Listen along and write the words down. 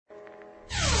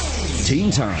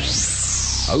Teen Time.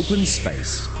 Open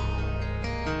Space.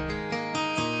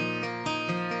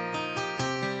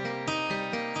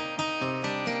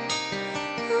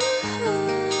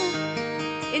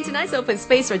 In tonight's Open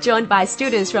Space, we're joined by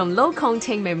students from Lo Kong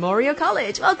Ting Memorial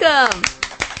College. Welcome!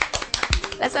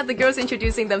 Let's have the girls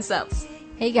introducing themselves.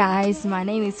 Hey guys, my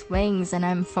name is Wings and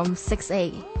I'm from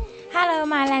 6A. Hello,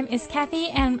 my name is Kathy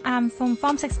and I'm from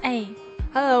Form 6A.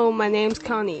 Hello, my name's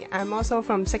Connie. I'm also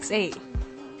from 6A.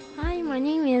 Hi, my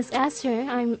name is Esther.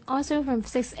 I'm also from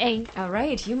 6A. All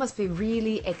right, you must be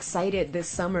really excited this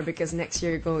summer because next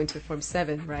year you're going to Form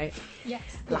 7, right? Yes.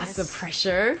 Lots of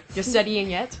pressure. You're studying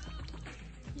yet?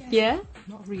 Yeah?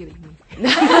 Not really.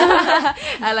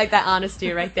 I like that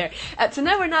honesty right there.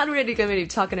 Tonight we're not really going to be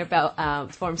talking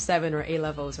about Form 7 or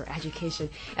A-levels or education.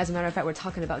 As a matter of fact, we're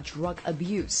talking about drug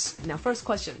abuse. Now, first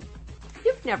question.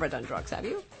 You've never done drugs, have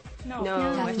you? No,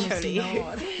 Actually.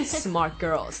 Smart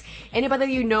girls.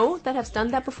 Anybody you know that has done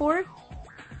that before?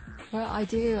 Well, I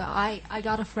do. I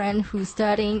got a friend who's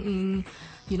studying in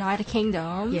United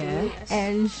Kingdom. Yeah.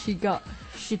 And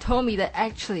she told me that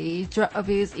actually drug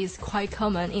abuse is quite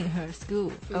common in her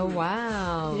school. Oh,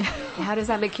 wow. How does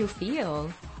that make you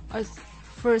feel?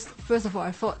 First of all,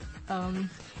 I thought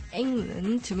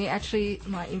England, to me, actually,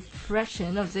 my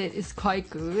impression of it is quite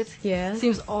good. Yeah.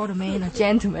 Seems all the men are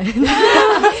gentlemen.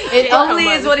 It only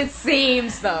is what it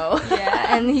seems, though.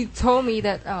 Yeah, and he told me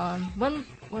that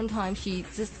one time she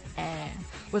just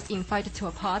was invited to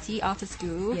a party after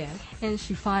school, Yeah. and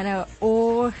she found out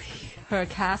all her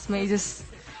classmates just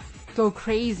go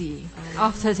crazy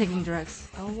after taking drugs.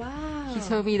 Oh, wow. He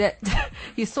told me that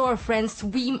he saw a friend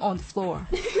swim on the floor.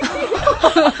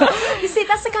 You see,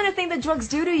 that's the kind of thing that drugs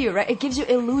do to you, right? It gives you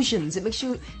illusions. It makes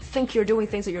you think you're doing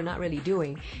things that you're not really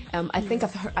doing. I think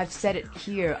I've said it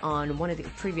here on one of the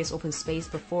previous Open Space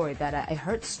before that I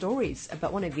heard stories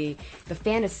about one of the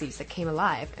fantasies that came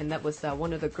alive, and that was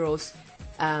one of the girls.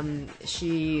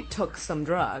 She took some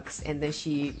drugs and then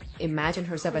she imagined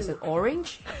herself as an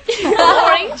orange,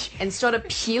 and started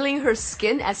peeling her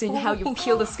skin, as in how you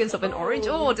peel the skins of an orange.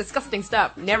 Oh, disgusting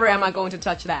stuff. Never am I going to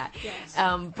touch that. Yes.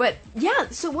 But yeah,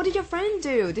 so what did your friend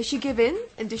do? Did she give in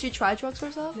and did she try drugs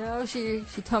herself? No, she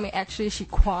told me actually she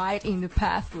cried in the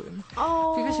bathroom.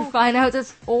 Oh, Because she found out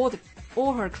that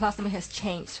all her classmates has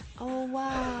changed. oh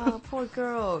wow, poor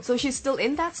girl. So she's still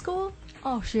in that school?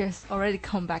 Oh, she has already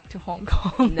come back to Hong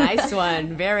Kong. Nice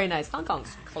one. Very nice. Hong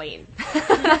Kong's clean.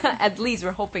 At least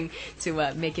we're hoping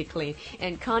to make it clean.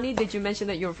 And Connie, did you mention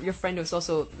that your friend was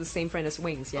also the same friend as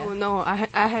Wings, yeah? Oh no, I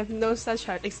have no such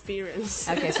experience.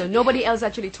 Okay, so nobody else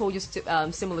actually told you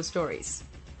similar stories.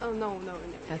 Oh no.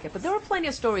 Okay, but there are plenty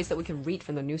of stories that we can read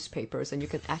from the newspapers, and you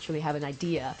can actually have an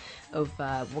idea of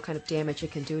what kind of damage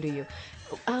it can do to you.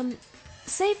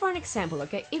 Say for an example,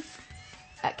 okay, if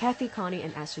Kathy, Connie,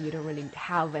 and Esther, you don't really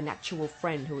have an actual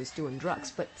friend who is doing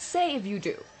drugs, but say if you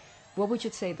do, what would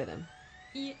you say to them?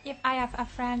 If I have a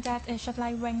friend that is just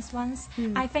like Wings once,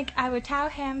 I think I will tell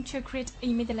him to quit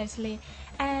immediately.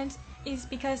 And it's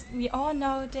because we all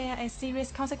know there are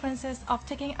serious consequences of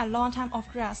taking a long time of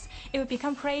drugs. It will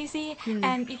become crazy,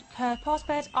 and her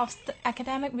prospect of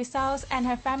academic results and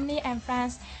her family and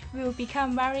friends will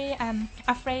become very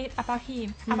afraid about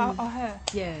him, about or her.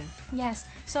 Yeah. Yes,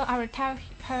 so I will tell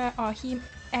her or him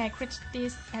quit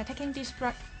taking this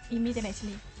drug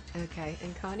immediately. Okay,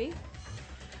 and Connie?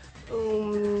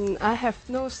 I have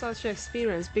no such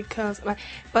experience because,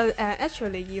 but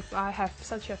actually, if I have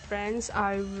such a friend,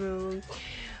 I will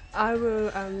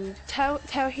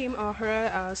tell him or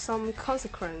her some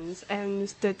consequence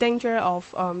and the danger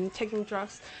of taking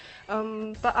drugs.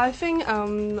 But I think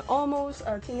almost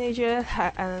a teenager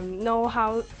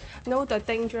know the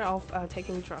danger of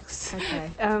taking drugs.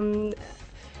 Okay.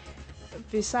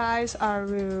 Besides, I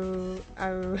will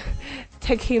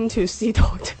take him to see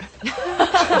doctor.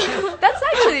 That's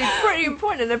actually pretty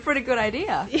important and a pretty good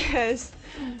idea. Yes.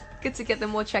 Good to get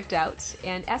them all checked out.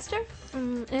 And Esther?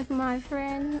 If my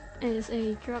friend is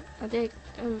a drug addict,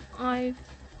 I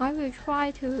will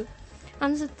try to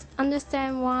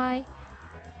understand why.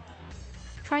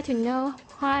 Try to know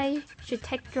why she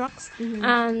take drugs,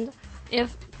 and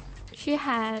if she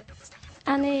had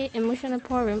any emotional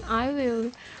problem, I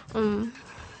will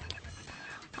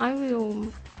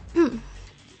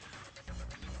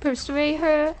persuade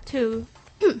her to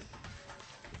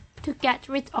get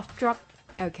rid of drug.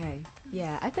 Okay.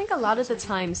 Yeah, I think a lot of the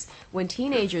times when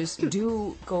teenagers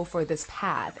do go for this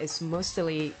path, it's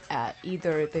mostly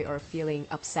either they are feeling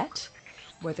upset,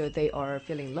 whether they are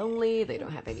feeling lonely, they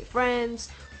don't have any friends,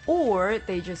 or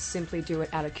they just simply do it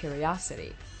out of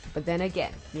curiosity. But then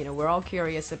again, we're all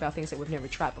curious about things that we've never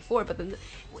tried before. But then,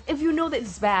 if you know that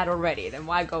it's bad already, then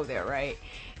why go there, right?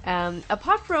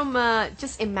 Apart from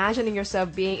just imagining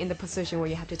yourself being in the position where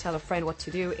you have to tell a friend what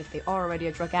to do if they are already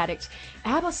a drug addict,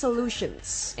 how about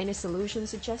solutions? Any solution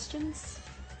suggestions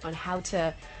on how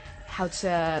to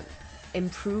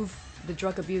improve the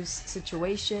drug abuse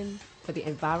situation for the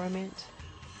environment?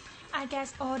 I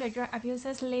guess all the drug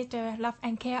abusers need the love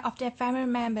and care of their family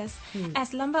members,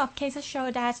 as number of cases show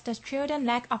that the children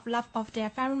lack of love of their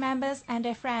family members and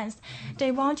their friends.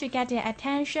 They want to get their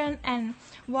attention, and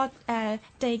what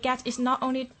they get is not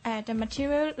only the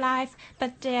material life,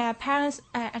 but their parents'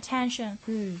 attention.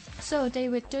 So they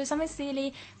would do something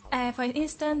silly. For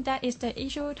instance, that is the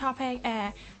issue topic,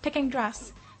 taking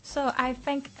drugs. So I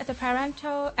think the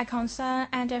parental concern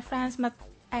and their friends must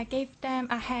give them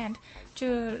a hand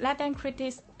to let them quit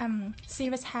this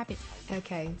serious habit.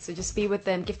 Okay, so just be with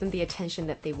them, give them the attention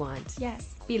that they want.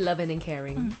 Yes. Be loving and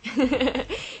caring.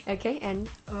 Okay, and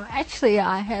Actually,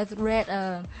 I had read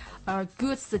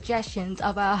good suggestions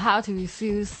about how to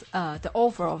refuse the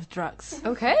offer of drugs.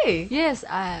 okay. Yes,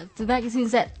 the magazine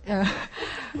said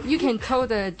you can tell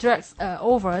the drugs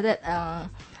over that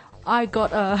I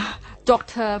got a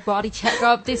doctor body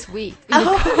checkup this week.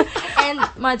 And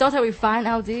my daughter will find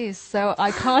out this, so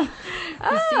I can't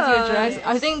receive your drugs.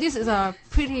 I think this is a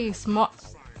pretty smart.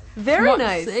 Very smart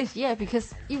nice. decision, yeah,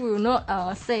 because it will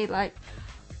not say like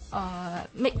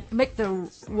make the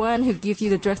one who gives you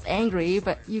the drugs angry,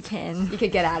 but you can. You can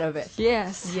get out of it.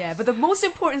 Yes. Yeah, but the most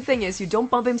important thing is you don't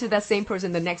bump into that same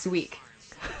person the next week.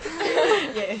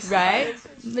 Yes. Right?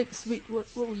 Next week, what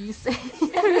will you say?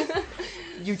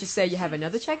 You just say you have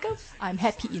another checkup? I'm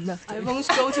happy enough. I won't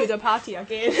go to the party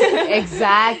again.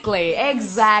 Exactly.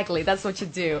 That's what you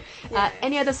do.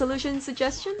 Any other solution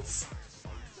suggestions?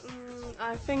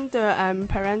 I think the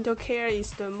parental care is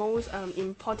the most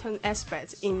important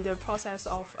aspect in the process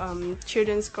of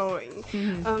children's growing.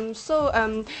 So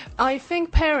I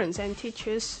think parents and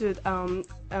teachers should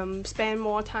spend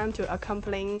more time to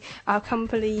accompanying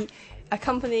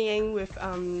with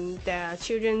their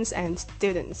children and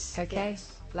students. Okay.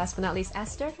 Last but not least,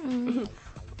 Esther?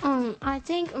 I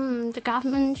think the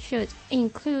government should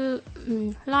include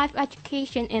life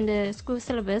education in the school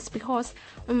syllabus because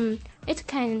it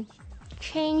can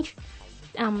change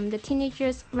the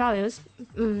teenagers' values.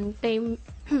 They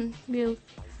will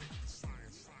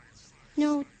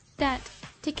know that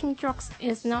taking drugs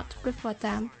is not good for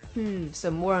them. So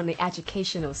more on the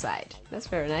educational side. That's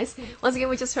very nice. Once again,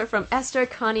 we just heard from Esther,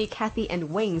 Connie, Kathy, and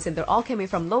Wings, and they're all coming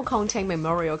from Lo Kong Teng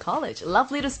Memorial College.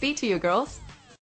 Lovely to speak to you, girls.